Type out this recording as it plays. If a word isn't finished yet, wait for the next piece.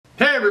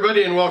Hey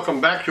everybody, and welcome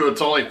back to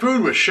It's Only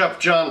Food with Chef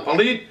John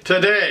Politte.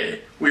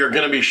 Today we are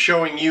going to be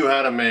showing you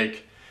how to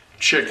make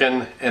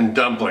chicken and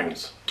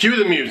dumplings. Cue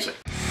the music.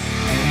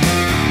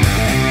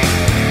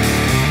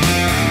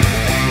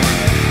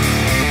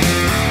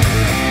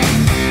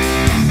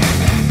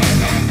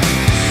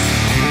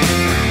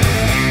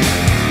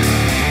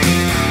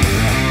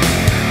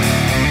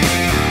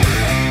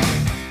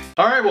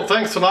 Alright, well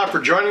thanks a lot for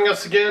joining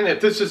us again.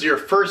 If this is your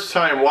first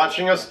time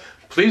watching us,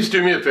 please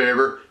do me a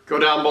favor. Go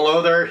down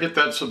below there, hit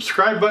that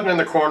subscribe button in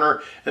the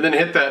corner, and then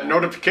hit that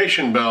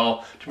notification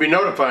bell to be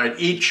notified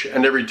each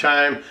and every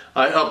time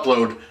I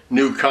upload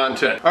new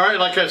content. Alright,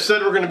 like I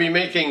said, we're going to be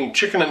making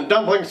chicken and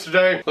dumplings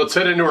today. Let's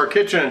head into our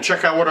kitchen and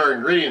check out what our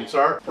ingredients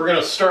are. We're going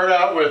to start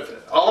out with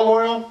olive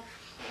oil,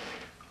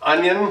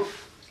 onion,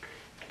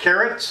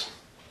 carrots,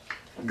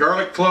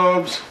 garlic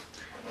cloves,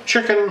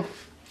 chicken,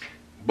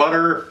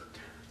 butter,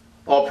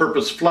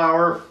 all-purpose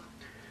flour,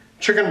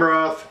 chicken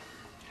broth,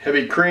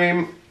 heavy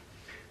cream,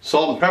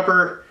 salt and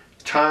pepper,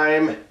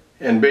 thyme,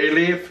 and bay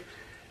leaf,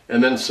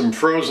 and then some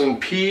frozen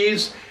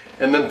peas.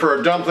 And then for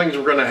our dumplings,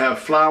 we're going to have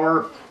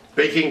flour,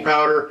 baking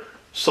powder,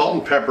 salt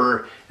and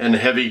pepper, and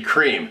heavy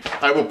cream.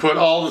 I will put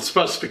all the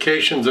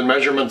specifications and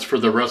measurements for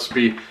the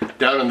recipe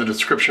down in the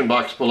description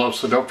box below,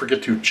 so don't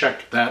forget to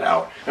check that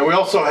out. And we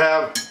also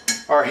have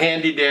our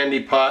handy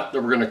dandy pot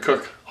that we're going to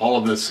cook all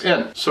of this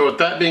in. So with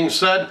that being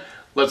said,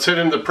 let's head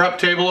into the prep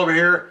table over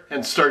here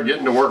and start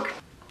getting to work.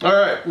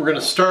 Alright, we're going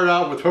to start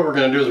out with what we're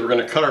going to do is we're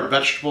going to cut our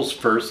vegetables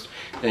first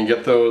and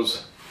get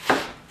those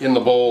in the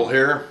bowl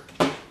here.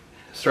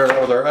 Start out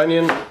with our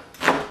onion.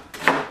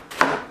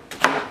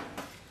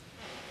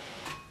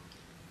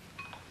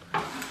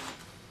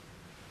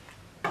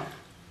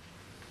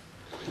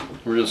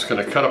 We're just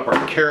going to cut up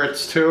our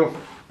carrots too.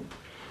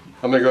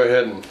 I'm going to go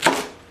ahead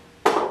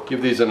and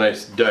give these a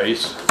nice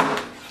dice.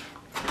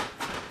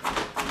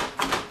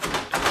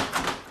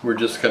 We're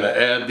just going to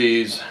add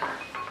these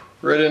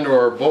right into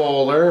our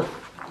bowl there.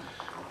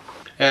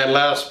 And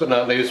last but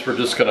not least, we're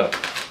just going to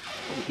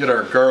get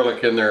our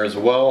garlic in there as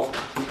well.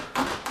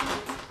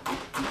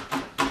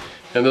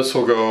 And this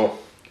will go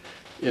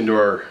into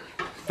our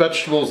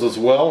vegetables as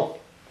well.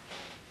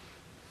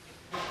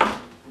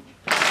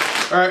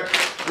 Alright,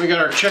 we got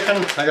our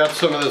chicken. I got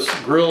some of this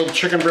grilled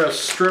chicken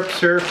breast strips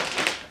here.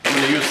 I'm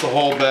going to use the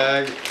whole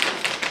bag.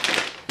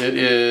 It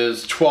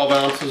is 12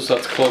 ounces.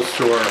 That's close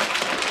to our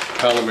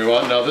pound we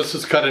want. Now this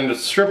is cut into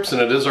strips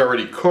and it is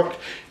already cooked.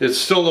 It's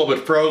still a little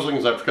bit frozen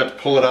because I forgot to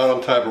pull it out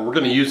on time, but we're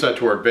going to use that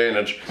to our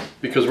advantage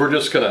because we're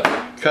just going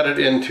to cut it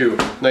into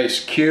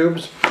nice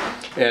cubes,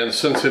 and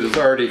since it is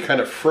already kind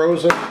of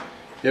frozen,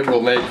 it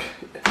will make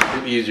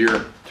it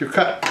easier to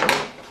cut.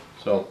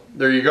 So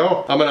there you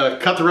go. I'm going to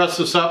cut the rest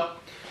of this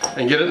up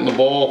and get it in the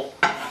bowl,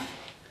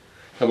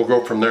 and we'll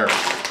go from there.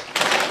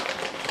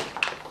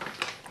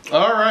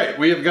 Alright,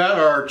 we have got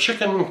our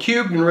chicken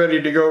cubed and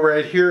ready to go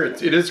right here.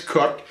 It is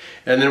cooked.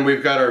 And then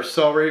we've got our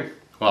celery,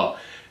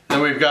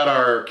 then we've got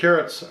our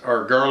carrots,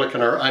 our garlic,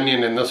 and our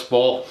onion in this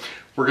bowl.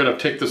 We're going to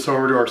take this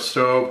over to our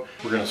stove.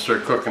 We're going to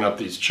start cooking up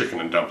these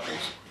chicken and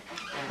dumplings.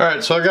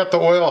 Alright, so I got the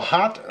oil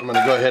hot. I'm going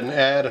to go ahead and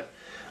add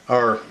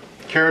our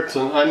carrots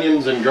and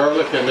onions and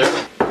garlic in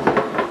there.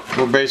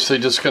 We're basically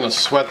just going to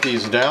sweat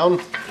these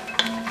down.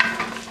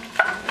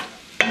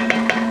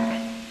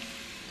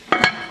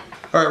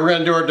 Alright, we're going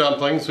to do our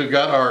dumplings. We've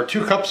got our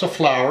 2 cups of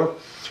flour.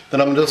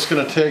 Then I'm just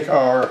going to take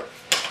our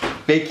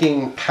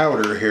baking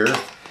powder here,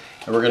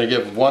 and we're going to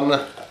give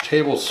 1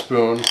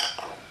 tablespoon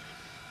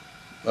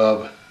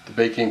of the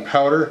baking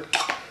powder.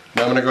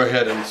 Now I'm going to go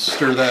ahead and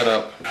stir that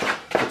up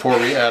before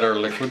we add our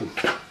liquid,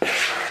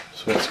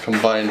 so it's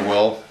combined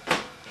well.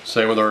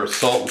 Same with our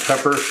salt and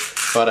pepper,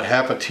 about a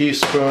half a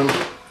teaspoon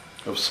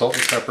of salt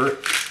and pepper.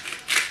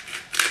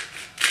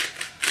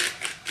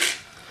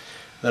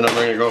 Then I'm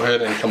going to go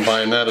ahead and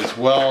combine that as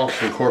well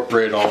to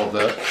incorporate all of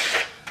that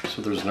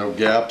so there's no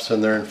gaps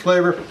in there in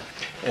flavor.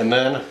 And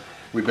then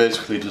we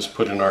basically just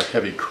put in our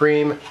heavy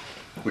cream,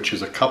 which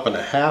is 1.5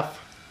 cups.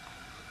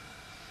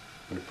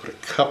 I'm going to put a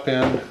cup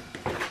in,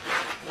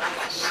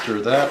 stir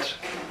that.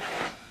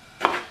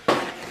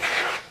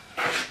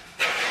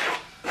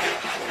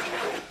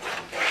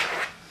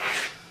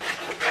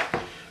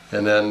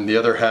 And then the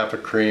other half a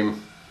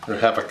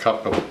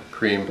cup of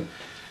cream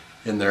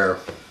in there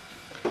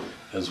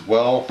as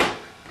well.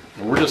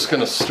 And we're just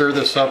going to stir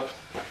this up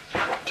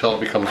until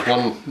it becomes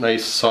one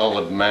nice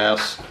solid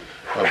mass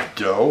of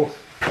dough.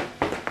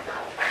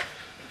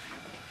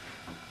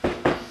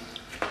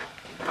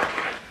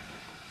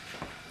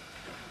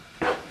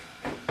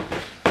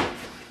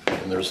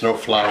 And there's no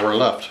flour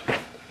left.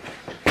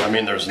 I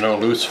mean, there's no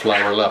loose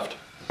flour left.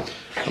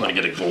 I'm going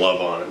to get a glove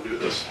on and do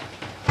this.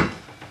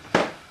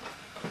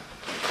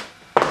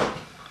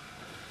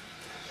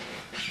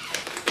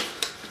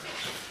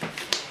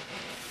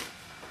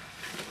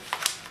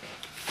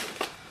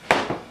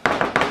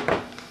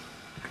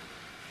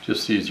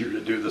 Just easier to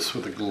do this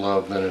with a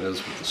glove than it is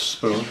with a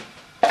spoon.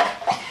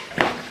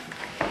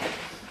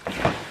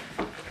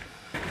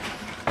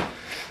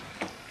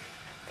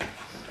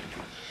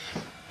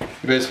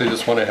 basically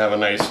just want to have a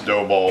nice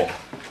dough ball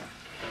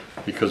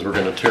because we're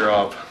going to tear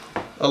off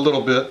a little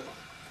bit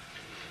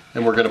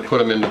and we're going to put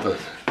them into the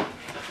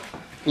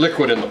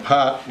liquid in the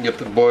pot and get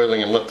them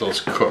boiling and let those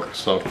cook.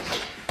 So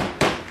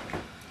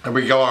there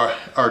we go,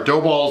 our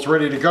dough ball is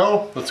ready to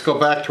go. Let's go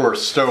back to our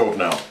stove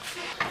now.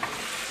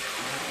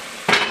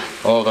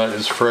 Oh, that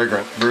is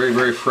fragrant, very,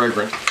 very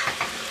fragrant.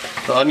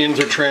 The onions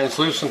are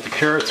translucent, the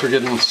carrots are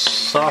getting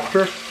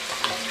softer.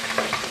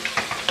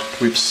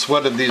 We've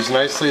sweated these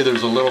nicely.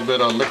 There's a little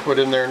bit of liquid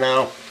in there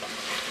now.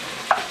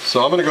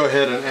 So I'm going to go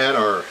ahead and add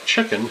our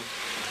chicken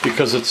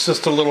because it's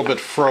just a little bit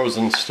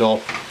frozen still.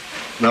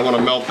 And I want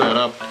to melt that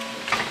up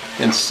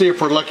and see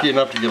if we're lucky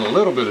enough to get a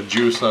little bit of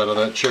juice out of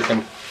that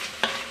chicken.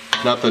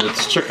 Not that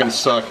it's chicken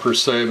stock per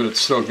se, but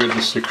it's still good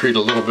to secrete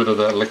a little bit of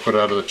that liquid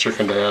out of the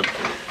chicken to add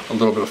a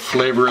little bit of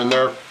flavor in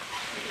there.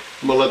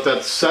 I'm going to let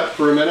that set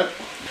for a minute.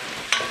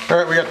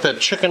 Alright, we got that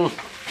chicken,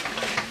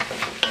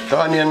 the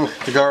onion,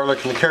 the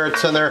garlic, and the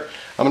carrots in there.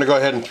 I'm going to go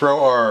ahead and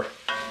throw our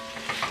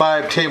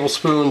 5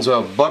 tablespoons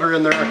of butter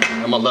in there. I'm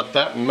going to let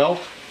that melt.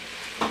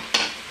 I'm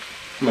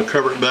going to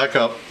cover it back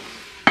up.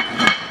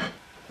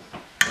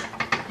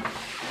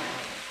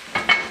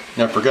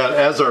 Now I forgot,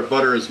 as our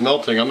butter is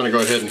melting, I'm going to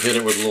go ahead and hit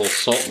it with a little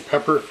salt and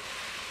pepper.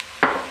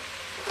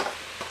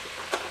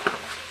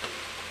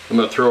 I'm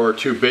going to throw our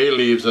 2 bay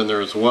leaves in there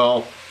as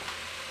well.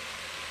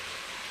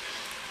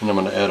 And I'm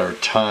going to add our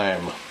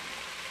thyme.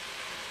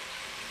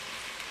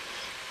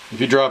 If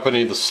you drop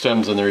any of the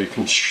stems in there, you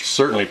can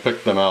certainly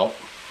pick them out.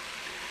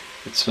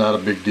 It's not a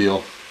big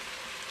deal.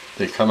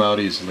 They come out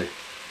easily.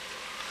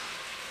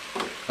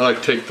 I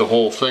like to take the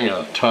whole thing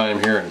of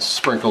thyme here and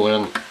sprinkle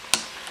in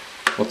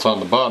what's on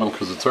the bottom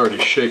because it's already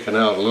shaken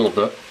out a little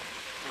bit.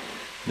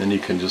 And then you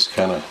can just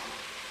kind of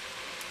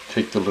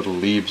take the little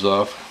leaves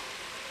off.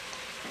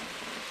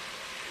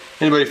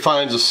 Anybody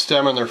finds a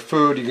stem in their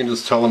food, you can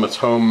just tell them it's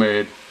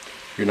homemade.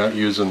 You're not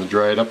using the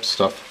dried up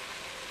stuff.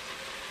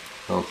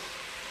 Oh.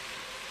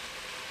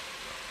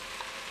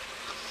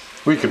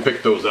 We can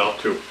pick those out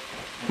too.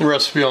 The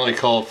recipe only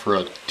called for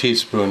a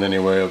teaspoon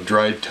anyway of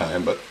dried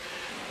thyme, but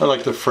I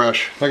like the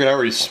fresh. I can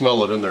already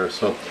smell it in there,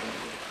 so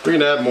we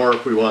can add more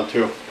if we want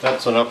to.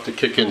 That's enough to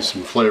kick in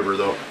some flavor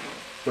though.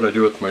 What I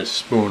do with my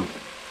spoon.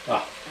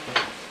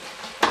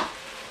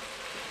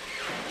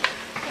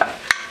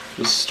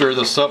 Just stir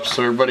this up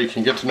so everybody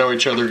can get to know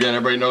each other again.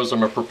 Everybody knows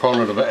I'm a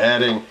proponent of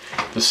adding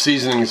the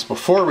seasonings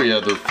before we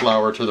add the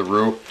flour to the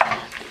roux.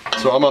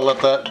 So I'm going to let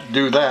that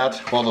do that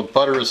while the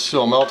butter is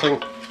still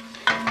melting.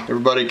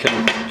 Everybody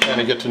can kind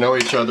of get to know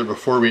each other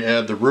before we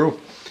add the roux.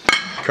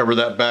 Cover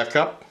that back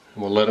up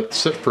and we'll let it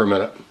sit for a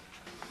minute.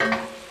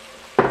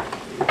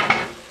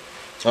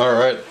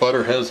 Alright,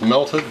 butter has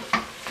melted.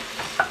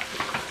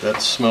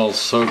 That smells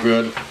so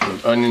good.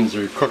 The onions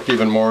are cooked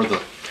even more.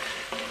 The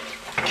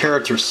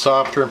carrots are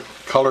softer.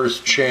 Colors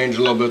change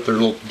a little bit. They're a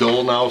little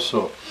dull now.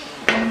 So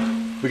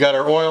we got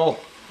our oil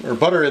or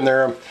butter in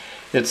there.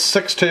 It's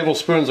 6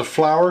 tablespoons of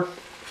flour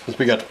because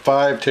we got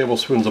 5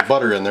 tablespoons of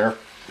butter in there.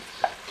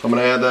 So I'm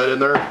going to add that in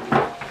there.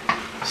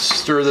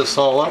 Stir this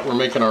all up. We're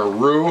making our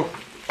roux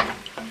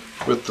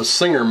with the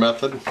Singer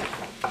method,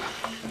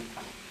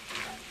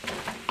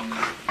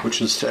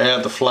 which is to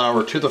add the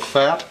flour to the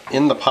fat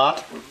in the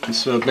pot.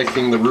 Instead of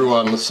making the roux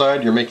on the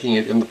side, you're making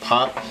it in the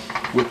pot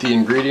with the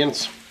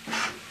ingredients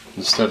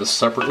instead of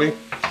separately,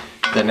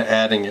 then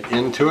adding it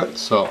into it.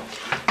 So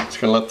it's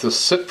going to let this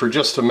sit for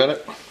just a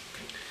minute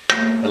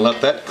and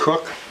let that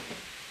cook.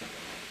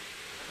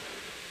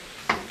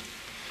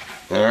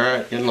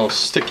 Alright, getting a little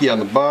sticky on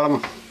the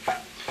bottom.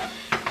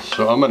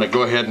 So I'm going to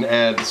go ahead and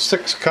add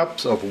 6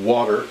 cups of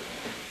water.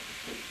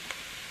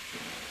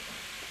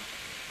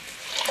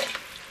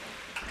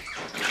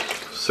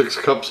 Six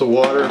cups of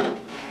water.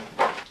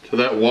 To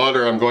that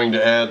water I'm going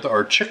to add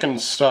our chicken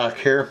stock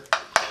here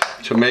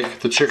to make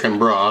the chicken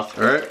broth.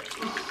 Alright,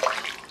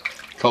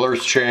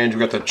 colors change.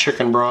 We've got the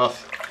chicken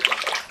broth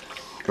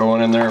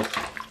going in there.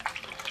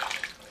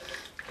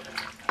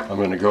 I'm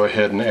going to go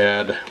ahead and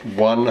add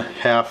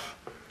 1/2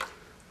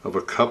 of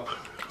a cup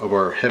of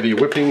our heavy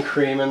whipping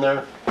cream in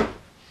there.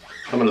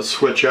 I'm going to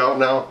switch out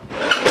now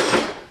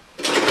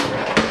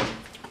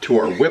to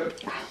our whip,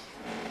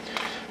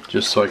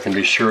 just so I can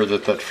be sure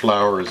that that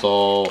flour is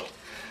all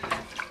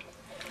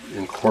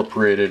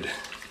incorporated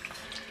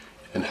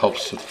and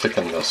helps to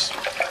thicken this.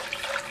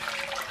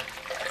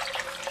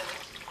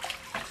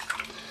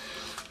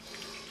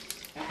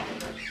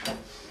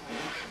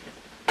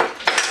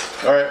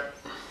 Alright,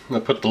 I'm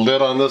going to put the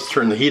lid on this,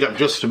 turn the heat up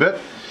just a bit,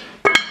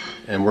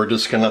 and we're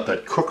just going to let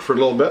that cook for a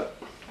little bit.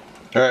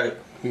 Alright,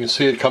 you can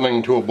see it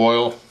coming to a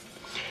boil.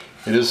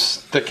 It is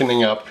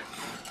thickening up.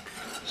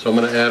 So I'm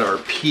going to add our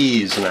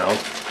peas now.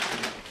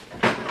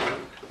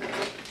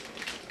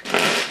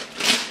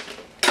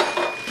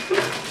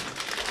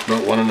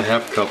 About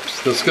 1.5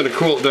 cups. This is going to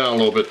cool it down a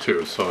little bit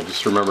too, so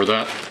just remember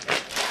that.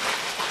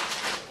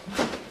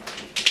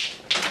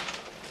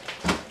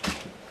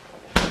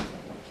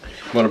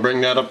 I'm going to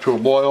bring that up to a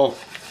boil,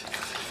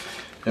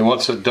 and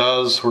once it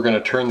does, we're going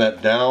to turn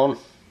that down.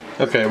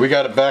 Okay, we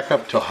got it back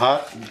up to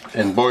hot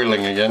and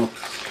boiling again.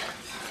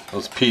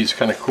 Those peas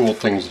kind of cool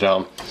things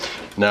down.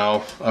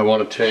 Now I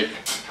want to take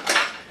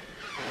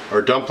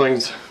our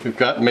dumplings we've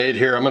got made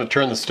here. I'm going to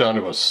turn this down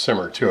to a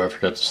simmer too. I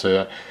forgot to say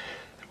that.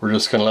 We're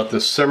just going to let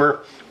this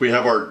simmer. We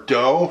have our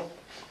dough.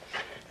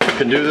 You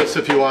can do this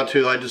if you want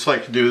to. I just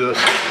like to do this.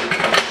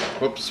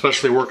 Whoops,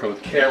 especially working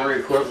with camera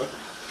equipment.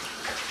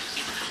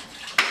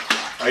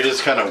 I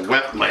just kind of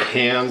wet my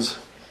hands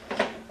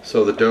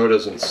so the dough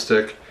doesn't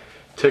stick.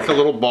 Take a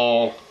little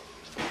ball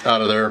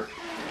out of there,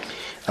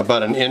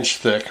 about an inch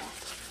thick,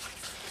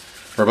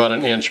 or about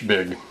an inch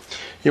big.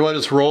 You want to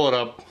just roll it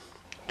up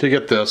to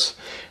get this.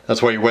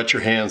 That's why you wet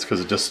your hands, because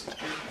it just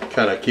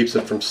kind of keeps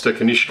it from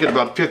sticking. You should get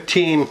about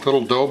 15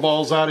 little dough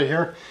balls out of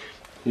here.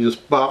 You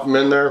just pop them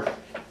in there.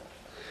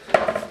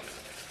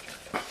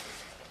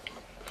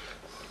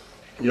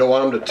 You don't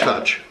want them to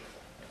touch.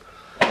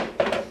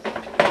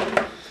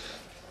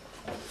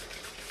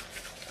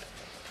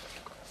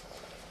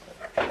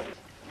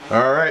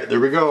 All right, there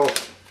we go.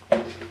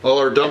 All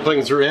our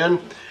dumplings are in.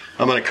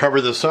 I'm going to cover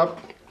this up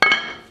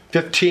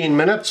 15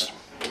 minutes.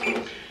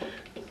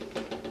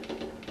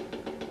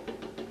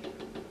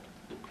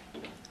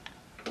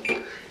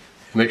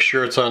 Make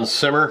sure it's on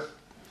simmer.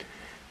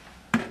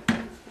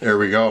 There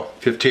we go,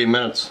 15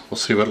 minutes. We'll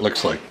see what it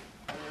looks like.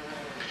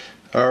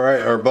 All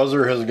right, our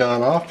buzzer has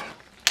gone off.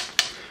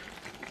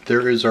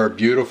 There is our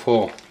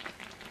beautiful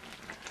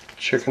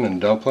chicken and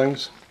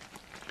dumplings.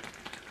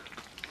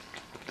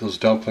 Those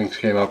dumplings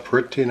came out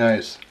pretty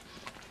nice.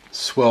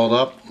 Swelled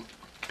up,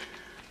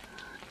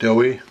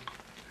 doughy.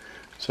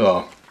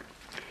 So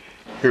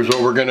here's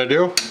what we're gonna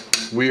do.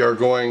 We are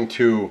going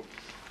to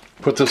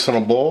put this in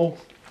a bowl.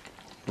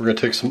 We're gonna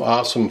take some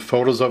awesome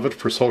photos of it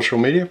for social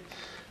media.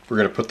 We're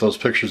gonna put those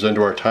pictures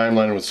into our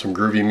timeline with some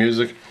groovy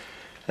music,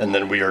 and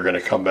then we are gonna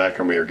come back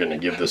and we are gonna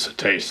give this a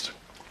taste.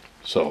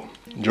 So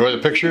enjoy the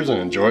pictures and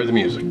enjoy the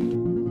music.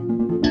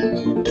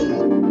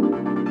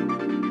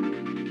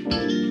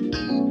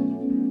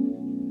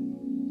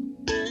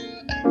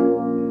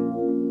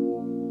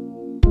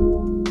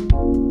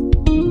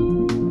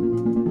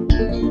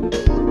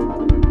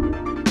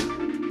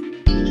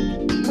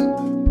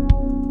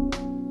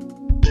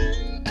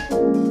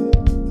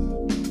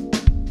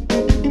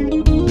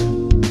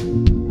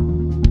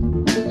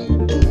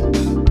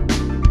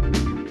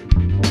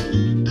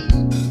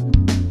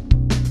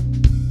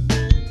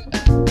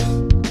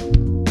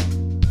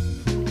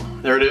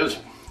 There it is.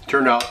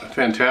 Turned out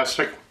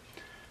fantastic.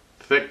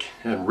 Thick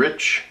and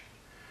rich.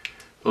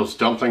 Those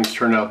dumplings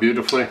turned out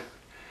beautifully.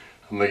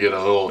 I'm going to get a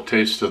little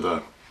taste of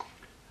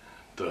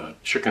the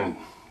chicken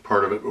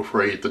part of it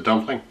before I eat the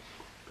dumpling.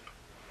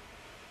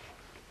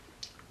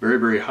 Very,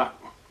 very hot.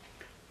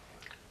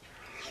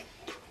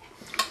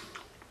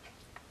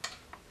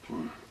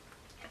 And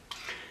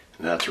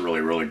that's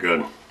really, really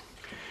good.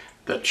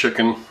 That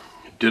chicken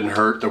didn't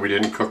hurt that we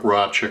didn't cook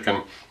raw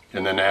chicken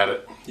and then add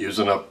it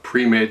using up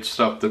pre-made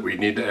stuff that we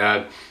need to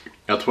add.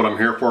 That's what I'm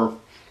here for.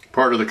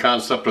 Part of the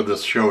concept of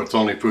this show, It's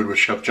Only Food with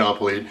Chef John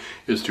Politte,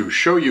 is to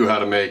show you how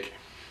to make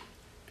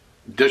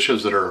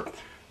dishes that are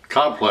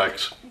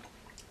complex,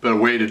 but a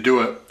way to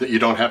do it that you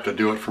don't have to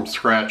do it from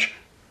scratch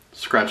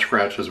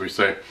as we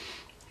say.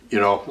 You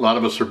know, a lot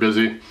of us are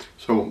busy,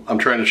 so I'm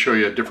trying to show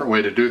you a different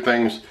way to do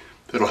things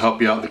that'll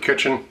help you out in the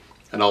kitchen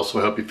and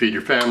also help you feed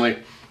your family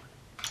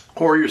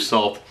or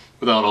yourself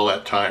without all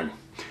that time,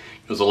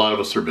 because a lot of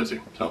us are busy.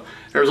 So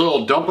there's a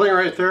little dumpling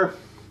right there.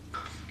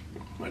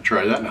 I'm gonna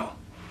try that now.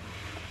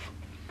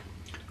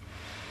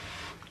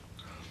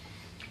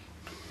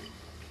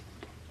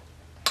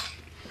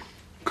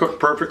 Cooked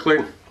perfectly,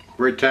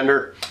 very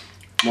tender,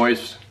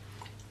 moist,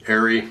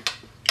 airy,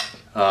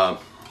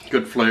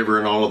 good flavor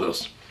in all of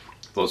this.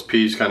 Those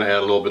peas kind of add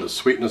a little bit of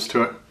sweetness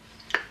to it.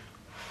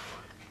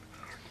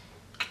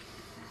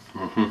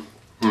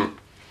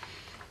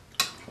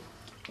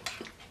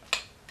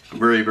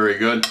 Very, very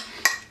good.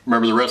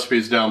 Remember the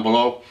recipes down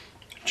below.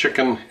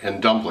 Chicken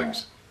and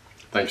dumplings.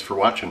 Thanks for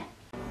watching.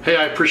 Hey,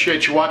 I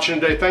appreciate you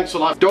watching today. Thanks a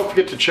lot. Don't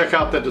forget to check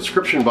out that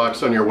description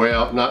box on your way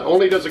out. Not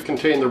only does it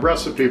contain the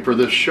recipe for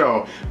this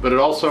show, but it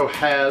also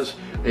has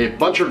a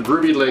bunch of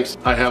groovy links.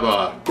 I have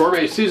a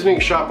gourmet seasoning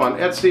shop on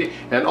Etsy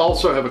and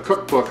also have a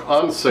cookbook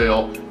on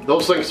sale.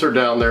 Those links are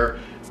down there.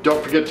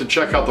 Don't forget to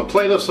check out the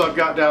playlist I've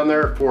got down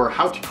there for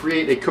how to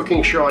create a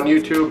cooking show on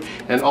YouTube,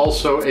 and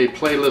also a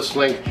playlist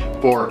link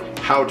for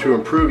how to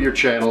improve your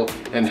channel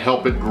and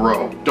help it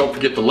grow. Don't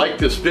forget to like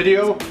this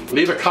video,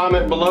 leave a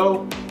comment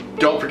below.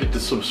 Don't forget to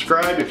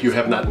subscribe if you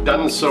have not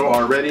done so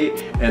already,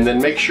 and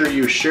then make sure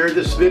you share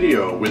this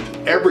video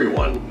with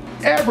everyone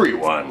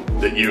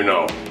that you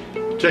know.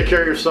 Take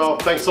care of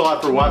yourself. Thanks a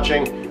lot for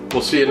watching.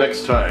 We'll see you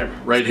next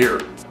time right here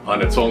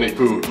on It's Only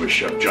Food with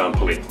Chef John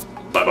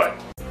Politte.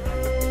 Bye-bye.